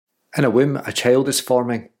In a womb, a child is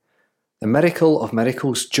forming. The miracle of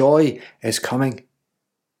miracles, joy is coming.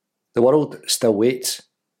 The world still waits,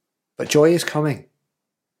 but joy is coming.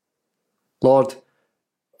 Lord,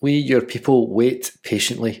 we, your people, wait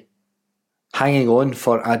patiently, hanging on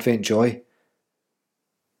for Advent joy.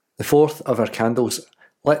 The fourth of our candles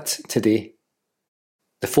lit today.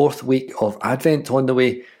 The fourth week of Advent on the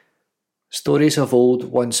way. Stories of old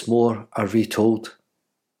once more are retold.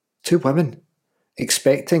 Two women,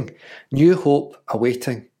 expecting, new hope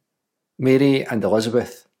awaiting. Mary and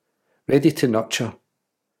Elizabeth, ready to nurture,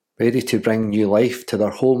 ready to bring new life to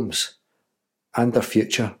their homes and their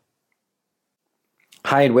future.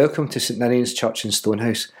 Hi and welcome to St Ninian's Church in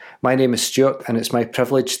Stonehouse. My name is Stuart and it's my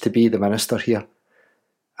privilege to be the minister here.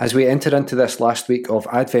 As we enter into this last week of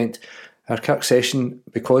Advent, our Kirk session,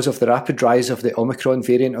 because of the rapid rise of the Omicron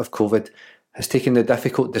variant of COVID, has taken the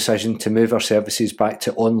difficult decision to move our services back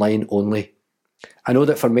to online only. I know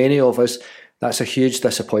that for many of us, that's a huge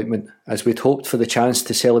disappointment, as we'd hoped for the chance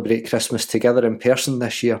to celebrate Christmas together in person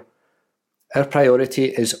this year. Our priority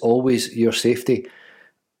is always your safety,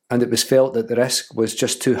 and it was felt that the risk was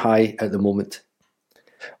just too high at the moment.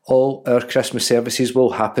 All our Christmas services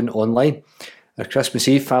will happen online. Our Christmas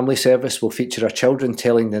Eve family service will feature our children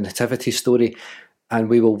telling the Nativity story, and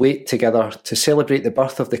we will wait together to celebrate the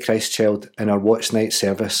birth of the Christ child in our Watch Night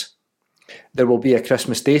service. There will be a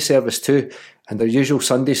Christmas Day service too, and our usual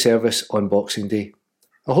Sunday service on Boxing Day.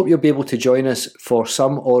 I hope you'll be able to join us for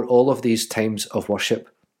some or all of these times of worship.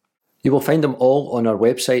 You will find them all on our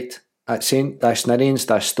website at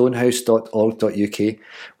st-ninians-stonehouse.org.uk,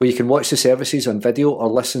 where you can watch the services on video or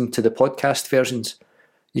listen to the podcast versions.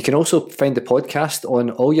 You can also find the podcast on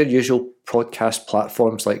all your usual podcast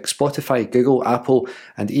platforms like Spotify, Google, Apple,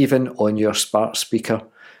 and even on your smart speaker.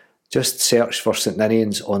 Just search for St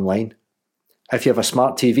Ninians online. If you have a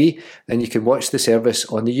smart TV, then you can watch the service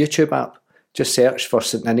on the YouTube app. Just search for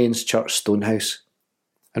St Ninian's Church Stonehouse.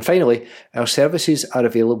 And finally, our services are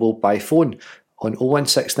available by phone on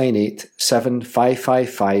 01698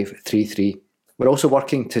 755533. We're also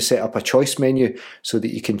working to set up a choice menu so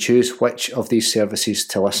that you can choose which of these services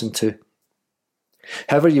to listen to.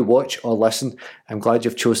 However you watch or listen, I'm glad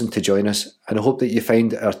you've chosen to join us, and I hope that you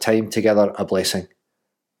find our time together a blessing.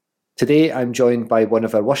 Today I'm joined by one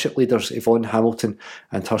of our worship leaders, Yvonne Hamilton,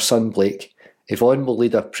 and her son Blake. Yvonne will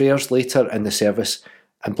lead our prayers later in the service,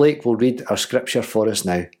 and Blake will read our scripture for us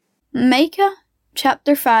now. Micah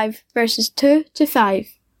chapter 5 verses 2 to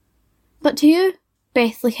 5. But to you,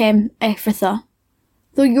 Bethlehem Ephrathah,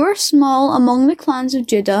 though you are small among the clans of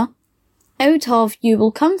Judah, out of you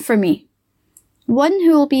will come for me one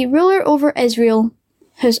who will be ruler over Israel,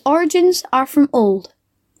 whose origins are from old,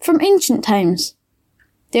 from ancient times.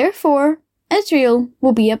 Therefore, Israel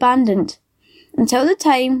will be abandoned, until the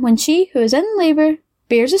time when she who is in labour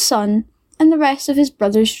bears a son, and the rest of his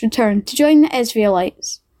brothers return to join the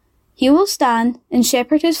Israelites. He will stand and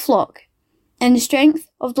shepherd his flock, in the strength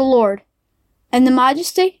of the Lord, in the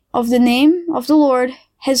majesty of the name of the Lord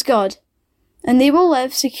his God, and they will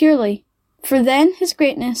live securely, for then his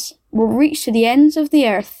greatness will reach to the ends of the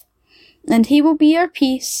earth, and he will be our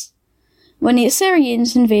peace when the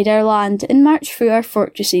Assyrians invade our land and march through our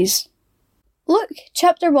fortresses. Luke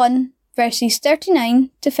chapter 1 verses 39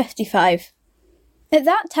 to 55. At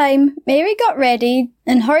that time Mary got ready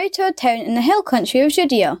and hurried to a town in the hill country of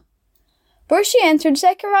Judea, where she entered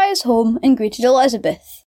Zechariah's home and greeted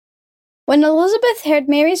Elizabeth. When Elizabeth heard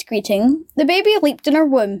Mary's greeting, the baby leaped in her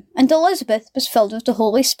womb, and Elizabeth was filled with the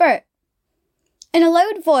Holy Spirit. In a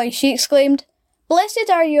loud voice she exclaimed, "Blessed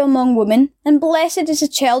are you among women, and blessed is the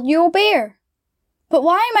child you will bear. But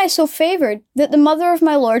why am I so favoured that the mother of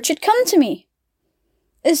my Lord should come to me?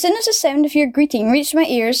 As soon as the sound of your greeting reached my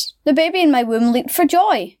ears, the baby in my womb leaped for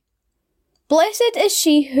joy. Blessed is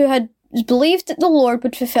she who had believed that the Lord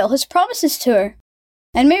would fulfill his promises to her."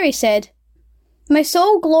 And Mary said, "My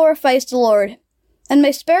soul glorifies the Lord, and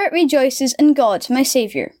my spirit rejoices in God my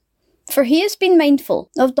Saviour, for he has been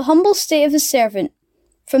mindful of the humble state of his servant.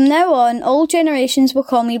 From now on all generations will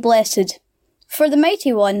call me blessed, for the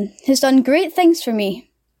Mighty One has done great things for me.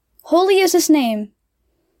 Holy is his name.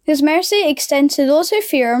 His mercy extends to those who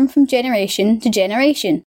fear him from generation to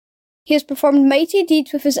generation. He has performed mighty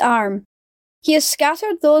deeds with his arm. He has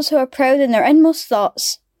scattered those who are proud in their inmost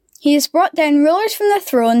thoughts. He has brought down rulers from their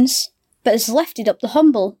thrones, but has lifted up the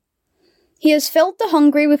humble. He has filled the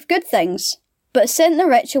hungry with good things, but sent the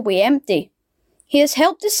rich away empty. He has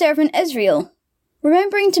helped his servant Israel,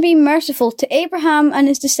 remembering to be merciful to Abraham and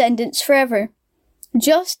his descendants forever,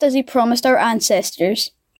 just as he promised our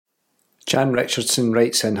ancestors." Jan Richardson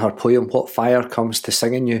writes in her poem, "What fire comes to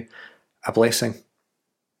sing in you? A blessing."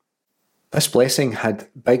 This blessing had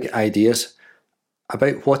big ideas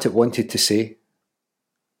about what it wanted to say,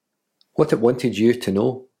 what it wanted you to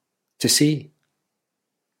know, to see.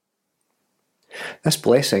 This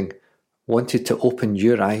blessing wanted to open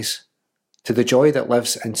your eyes to the joy that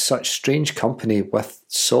lives in such strange company with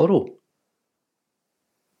sorrow.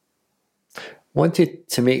 Wanted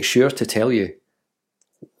to make sure to tell you,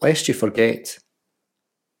 lest you forget,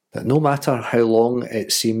 that no matter how long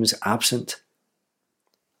it seems absent,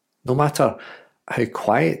 no matter how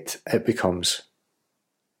quiet it becomes,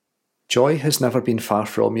 joy has never been far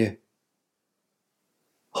from you,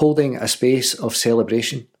 holding a space of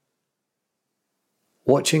celebration,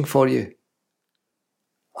 watching for you,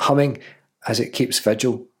 humming as it keeps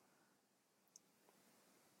vigil.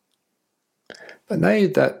 But now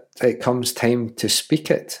that it comes time to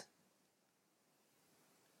speak it,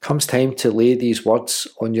 comes time to lay these words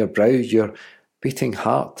on your brow, your beating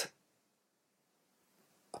heart,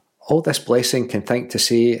 all this blessing can think to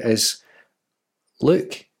say is,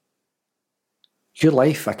 look, your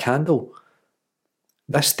life a candle,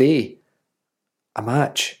 this day a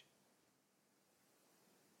match.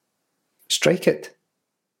 Strike it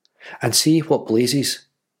and see what blazes,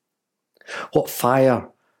 what fire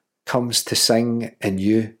comes to sing in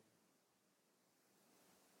you.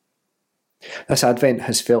 This Advent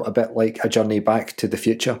has felt a bit like a journey back to the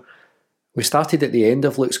future. We started at the end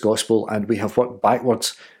of Luke's Gospel and we have worked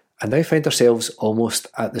backwards and now find ourselves almost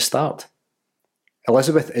at the start.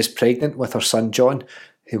 Elizabeth is pregnant with her son John,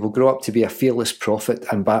 who will grow up to be a fearless prophet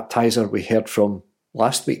and baptizer we heard from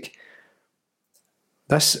last week.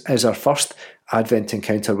 This is our first Advent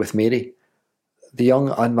encounter with Mary, the young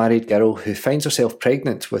unmarried girl who finds herself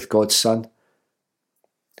pregnant with God's Son.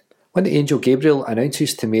 When the angel Gabriel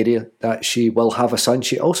announces to Mary that she will have a son,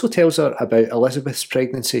 she also tells her about Elizabeth's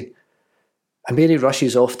pregnancy. And Mary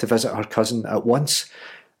rushes off to visit her cousin at once,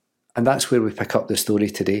 and that's where we pick up the story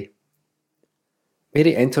today.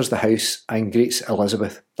 Mary enters the house and greets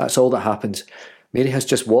Elizabeth. That's all that happens. Mary has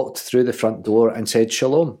just walked through the front door and said,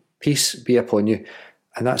 "Shalom, peace be upon you,"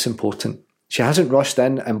 and that's important. She hasn't rushed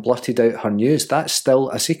in and blurted out her news. That's still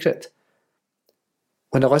a secret.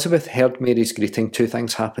 When Elizabeth heard Mary's greeting, two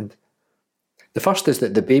things happened. The first is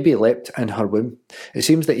that the baby leapt in her womb. It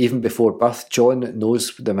seems that even before birth, John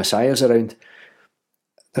knows the Messiah's around.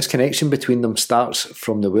 This connection between them starts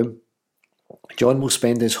from the womb. John will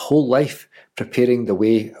spend his whole life preparing the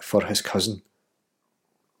way for his cousin.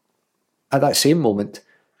 At that same moment,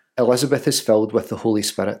 Elizabeth is filled with the Holy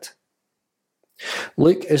Spirit.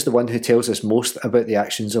 Luke is the one who tells us most about the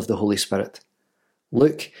actions of the Holy Spirit.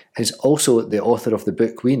 Luke is also the author of the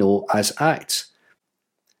book we know as Acts.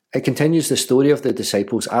 It continues the story of the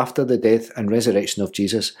disciples after the death and resurrection of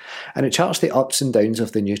Jesus, and it charts the ups and downs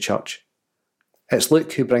of the new church. It's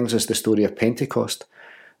Luke who brings us the story of Pentecost,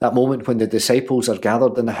 that moment when the disciples are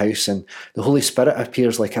gathered in the house and the Holy Spirit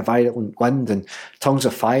appears like a violent wind and tongues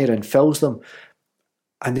of fire and fills them,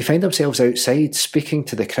 and they find themselves outside speaking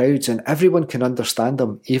to the crowds, and everyone can understand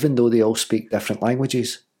them even though they all speak different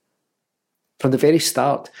languages. From the very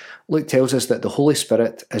start, Luke tells us that the Holy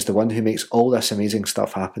Spirit is the one who makes all this amazing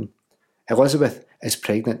stuff happen. Elizabeth is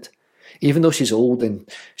pregnant, even though she's old, and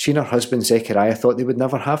she and her husband Zechariah thought they would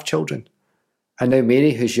never have children. And now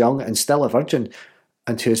Mary, who's young and still a virgin,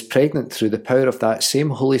 and who is pregnant through the power of that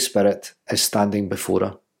same Holy Spirit, is standing before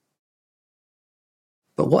her.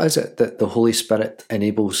 But what is it that the Holy Spirit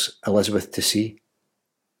enables Elizabeth to see?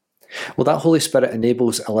 Well, that Holy Spirit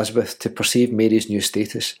enables Elizabeth to perceive Mary's new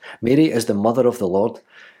status. Mary is the mother of the Lord,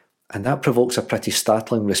 and that provokes a pretty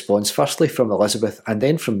startling response, firstly from Elizabeth and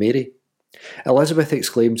then from Mary. Elizabeth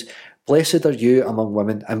exclaims, "Blessed are you among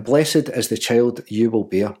women, and blessed is the child you will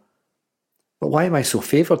bear. But why am I so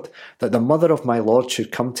favoured that the mother of my Lord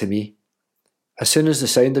should come to me? As soon as the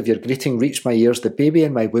sound of your greeting reached my ears, the baby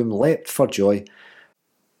in my womb leapt for joy.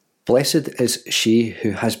 Blessed is she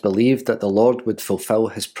who has believed that the Lord would fulfill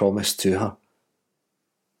his promise to her."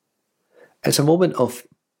 It's a moment of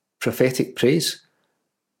prophetic praise.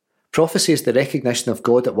 Prophecy is the recognition of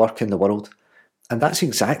God at work in the world, and that's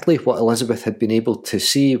exactly what Elizabeth had been able to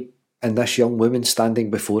see in this young woman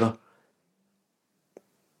standing before her.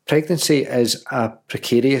 Pregnancy is a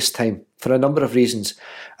precarious time for a number of reasons,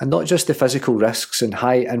 and not just the physical risks and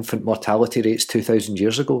high infant mortality rates 2,000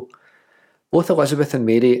 years ago. Both Elizabeth and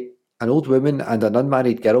Mary, an old woman and an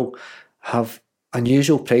unmarried girl, have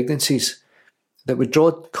unusual pregnancies that would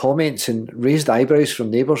draw comments and raised eyebrows from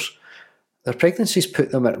neighbours. Their pregnancies put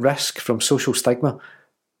them at risk from social stigma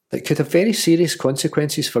that could have very serious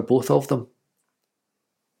consequences for both of them.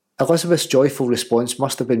 Elizabeth's joyful response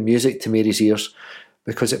must have been music to Mary's ears,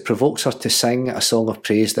 because it provokes her to sing a song of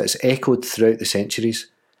praise that is echoed throughout the centuries.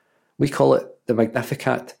 We call it the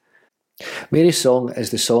Magnificat. Mary's song is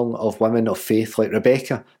the song of women of faith like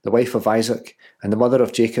Rebecca, the wife of Isaac, and the mother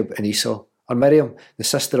of Jacob and Esau, or Miriam, the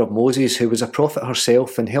sister of Moses, who was a prophet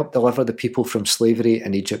herself and helped deliver the people from slavery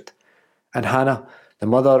in Egypt, and Hannah, the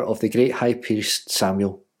mother of the great high priest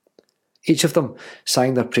Samuel. Each of them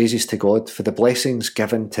sang their praises to God for the blessings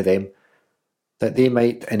given to them, that they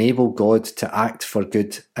might enable God to act for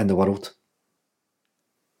good in the world.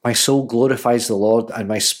 My soul glorifies the Lord, and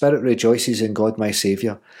my spirit rejoices in God my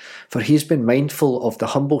Saviour, for he has been mindful of the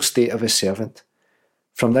humble state of his servant.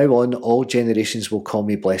 From now on all generations will call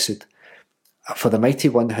me blessed, for the Mighty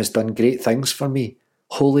One has done great things for me.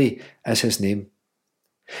 Holy is his name.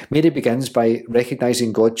 Mary begins by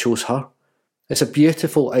recognising God chose her. It's a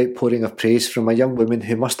beautiful outpouring of praise from a young woman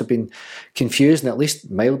who must have been confused and at least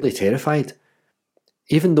mildly terrified.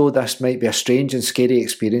 Even though this might be a strange and scary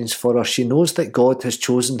experience for her, she knows that God has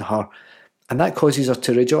chosen her, and that causes her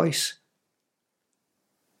to rejoice.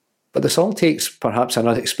 But the song takes perhaps an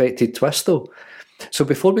unexpected twist though. So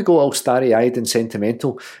before we go all starry-eyed and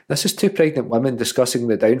sentimental, this is two pregnant women discussing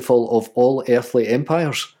the downfall of all earthly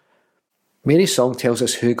empires. Mary's song tells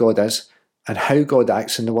us who God is and how God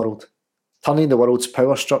acts in the world, turning the world's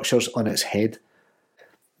power structures on its head.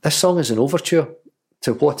 This song is an overture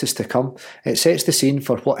to what is to come. It sets the scene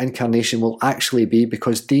for what incarnation will actually be,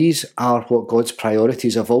 because these are what God's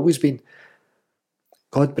priorities have always been.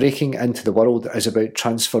 God breaking into the world is about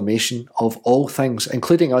transformation of all things,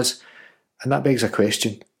 including us, and that begs a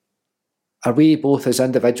question. Are we, both as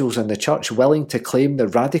individuals and the church, willing to claim the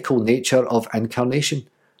radical nature of incarnation?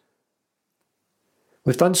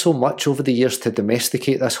 We've done so much over the years to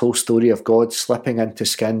domesticate this whole story of God slipping into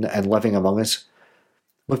skin and living among us.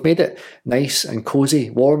 We've made it nice and cosy,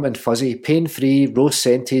 warm and fuzzy, pain-free,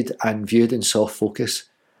 rose-scented and viewed in soft focus.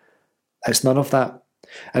 It's none of that.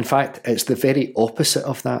 In fact, it's the very opposite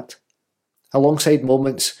of that. Alongside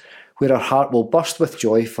moments where our heart will burst with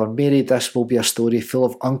joy, for Mary this will be a story full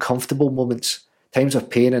of uncomfortable moments, times of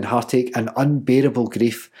pain and heartache and unbearable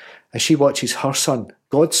grief, as she watches her son,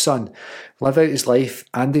 God's son, live out his life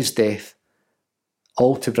and his death,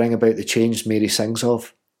 all to bring about the change Mary sings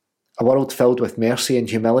of. A world filled with mercy and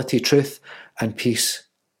humility, truth and peace.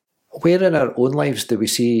 Where in our own lives do we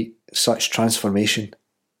see such transformation?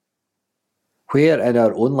 Where in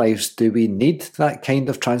our own lives do we need that kind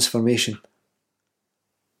of transformation?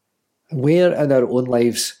 Where in our own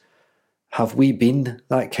lives have we been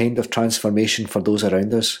that kind of transformation for those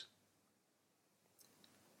around us?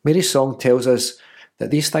 Mary's song tells us that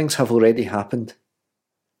these things have already happened,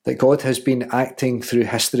 that God has been acting through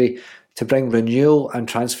history to bring renewal and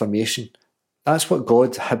transformation. That's what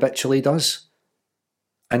God habitually does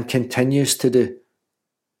and continues to do.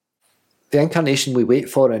 The incarnation we wait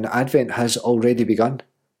for in Advent has already begun.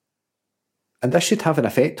 And this should have an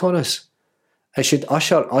effect on us. It should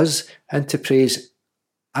usher us into praise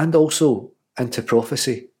and also into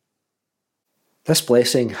prophecy. This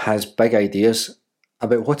blessing has big ideas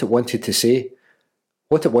about what it wanted to say,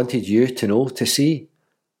 what it wanted you to know, to see.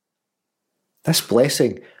 This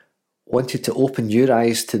blessing wanted to open your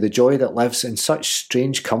eyes to the joy that lives in such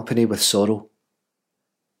strange company with sorrow.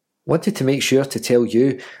 Wanted to make sure to tell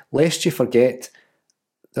you, lest you forget,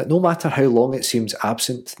 that no matter how long it seems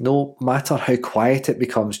absent, no matter how quiet it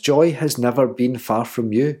becomes, joy has never been far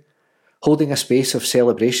from you, holding a space of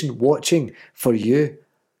celebration, watching for you,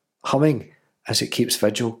 humming as it keeps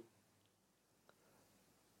vigil.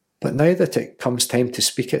 But now that it comes time to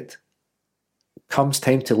speak it, comes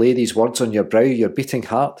time to lay these words on your brow, your beating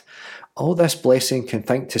heart, all this blessing can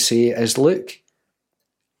think to say is, look,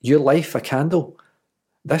 your life a candle,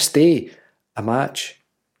 this day a match,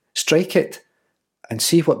 strike it and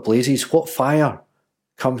see what blazes, what fire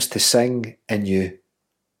comes to sing in you.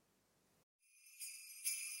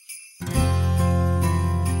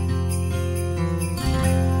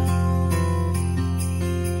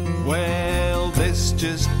 Well, this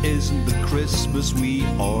just isn't the Christmas we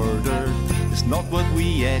ordered. It's not what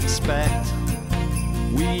we expect.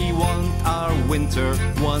 We want our winter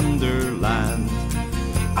wonderland.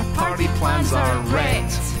 Our party plans are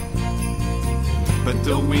wrecked. But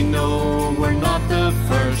don't we know we're not the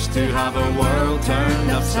first to have a world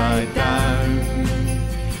turned upside down?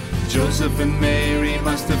 Joseph and Mary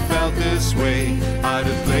must have felt this way, out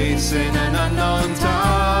of place in an unknown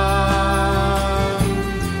town.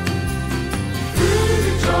 Through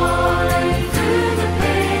the joy, through the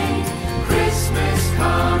pain, Christmas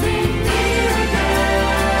coming near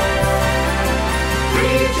again.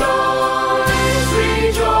 Rejoice,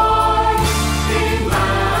 rejoice,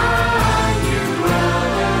 Emmanuel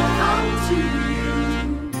come to you.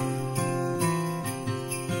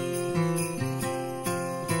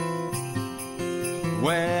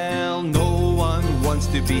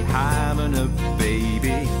 wants to be having a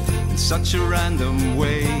baby in such a random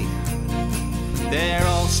way. They're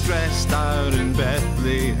all stressed out in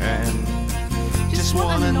Bethlehem, just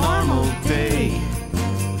want a normal day.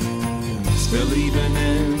 Still, even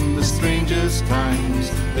in the strangest times,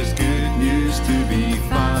 there's good news to be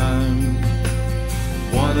found.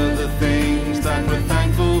 What are the things that we're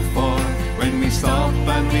thankful for when we stop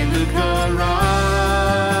and we look around?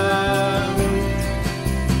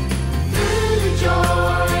 Through the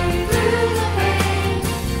joy, through the pain,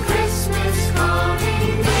 Christmas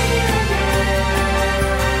coming near again.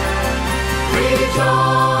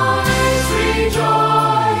 Rejoice,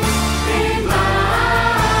 rejoice, Emmanuel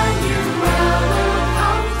will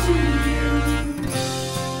come to you.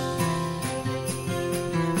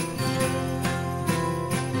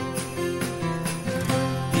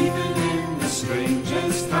 Even in the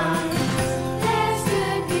strangest times, There's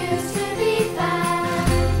good news to be found.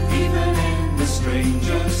 even in the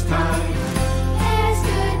strangest times, There's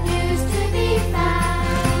good news to be found.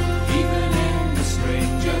 even in the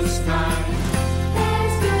strangest times,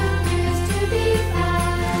 There's good news to be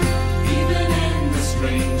found. even in the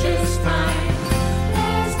strangest times.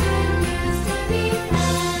 There's good news to be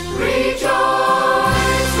found.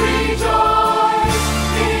 Rejoice, rejoice,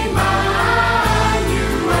 Emmanuel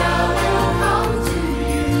will come to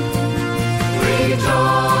you.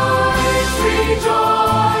 rejoice,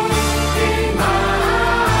 rejoice, Emmanuel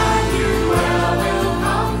will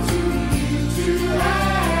come to you. To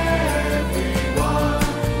everyone,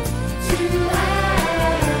 to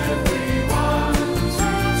everyone,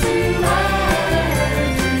 to everyone,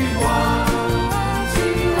 to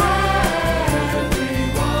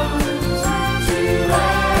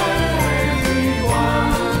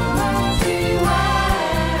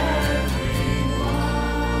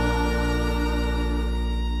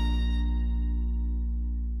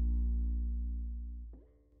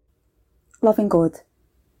Loving God,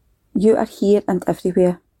 you are here and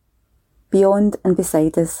everywhere, beyond and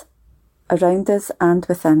beside us, around us and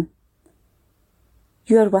within.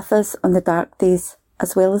 You are with us on the dark days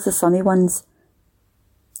as well as the sunny ones,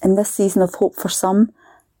 in this season of hope for some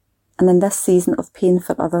and in this season of pain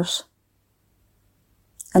for others.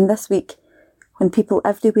 In this week, when people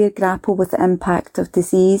everywhere grapple with the impact of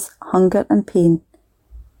disease, hunger and pain,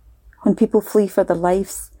 when people flee for their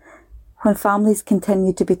lives, when families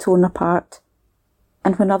continue to be torn apart,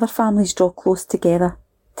 and when other families draw close together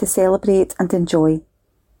to celebrate and enjoy,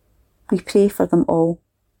 we pray for them all,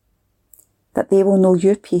 that they will know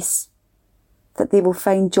your peace, that they will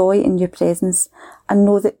find joy in your presence, and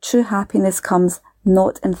know that true happiness comes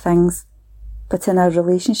not in things, but in our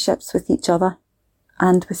relationships with each other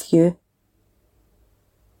and with you.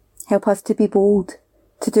 Help us to be bold,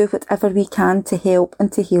 to do whatever we can to help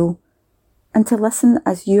and to heal, and to listen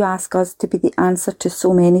as you ask us to be the answer to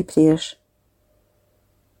so many prayers.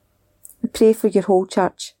 We pray for your whole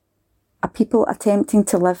church, a people attempting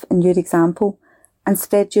to live in your example and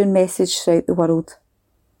spread your message throughout the world.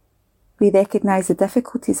 We recognise the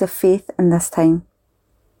difficulties of faith in this time,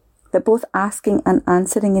 that both asking and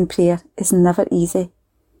answering in prayer is never easy.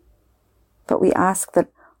 But we ask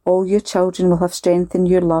that all your children will have strength in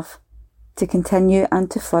your love to continue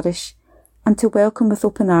and to flourish, and to welcome with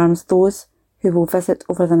open arms those who will visit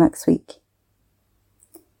over the next week.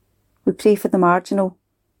 We pray for the marginal,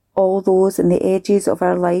 all those in the edges of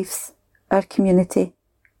our lives, our community,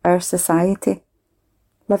 our society,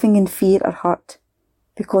 living in fear or hurt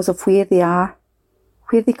because of where they are,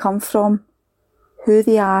 where they come from, who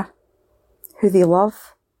they are, who they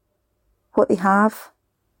love, what they have,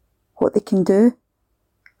 what they can do,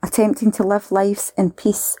 attempting to live lives in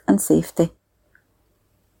peace and safety.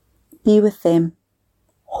 Be with them,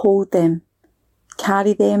 hold them,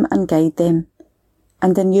 carry them and guide them,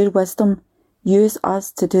 and in your wisdom, use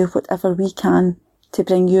us to do whatever we can to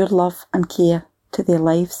bring your love and care to their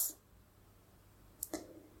lives.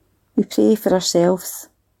 We pray for ourselves,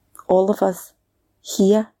 all of us,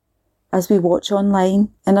 here, as we watch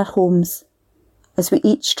online, in our homes, as we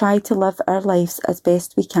each try to live our lives as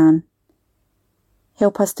best we can.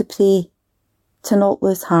 Help us to pray, to not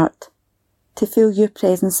lose heart, to feel your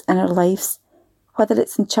presence in our lives, whether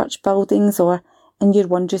it's in church buildings or in your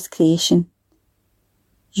wondrous creation.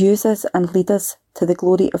 Use us and lead us to the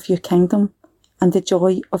glory of your kingdom and the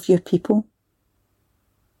joy of your people.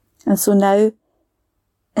 And so now,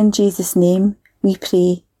 in Jesus' name, we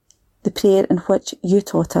pray the prayer in which you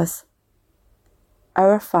taught us.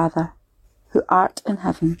 Our Father, who art in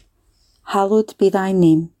heaven, hallowed be thy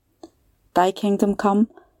name. Thy kingdom come,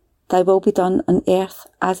 thy will be done on earth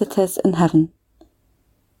as it is in heaven.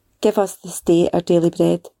 Give us this day our daily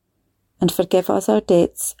bread, and forgive us our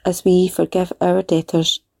debts as we forgive our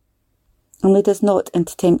debtors. And lead us not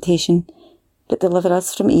into temptation, but deliver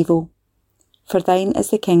us from evil. For thine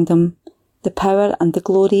is the kingdom, the power and the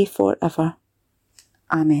glory for ever.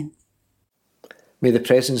 Amen. May the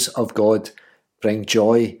presence of God bring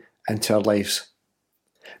joy into our lives.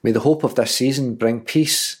 May the hope of this season bring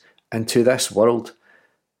peace into this world.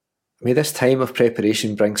 May this time of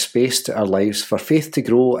preparation bring space to our lives for faith to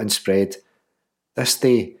grow and spread this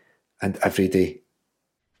day and every day.